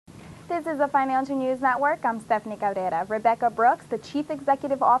This is the Financial News Network. I'm Stephanie Cabrera. Rebekah Brooks, the Chief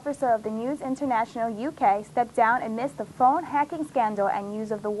Executive Officer of the News International U.K., stepped down amidst the phone hacking scandal and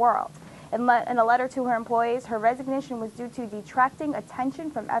news of the world. In a letter to her employees, her resignation was due to detracting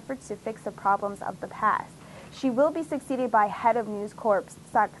attention from efforts to fix the problems of the past. She will be succeeded by head of News Corp's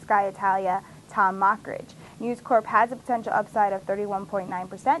Sky Italia, Tom Mockridge. News Corp has a potential upside of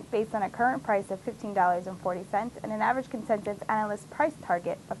 31.9% based on a current price of $15.40 and an average consensus analyst price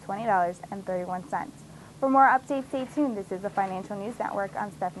target of $20.31. For more updates, stay tuned. This is the Financial News Network.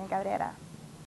 I'm Stephanie Cabrera.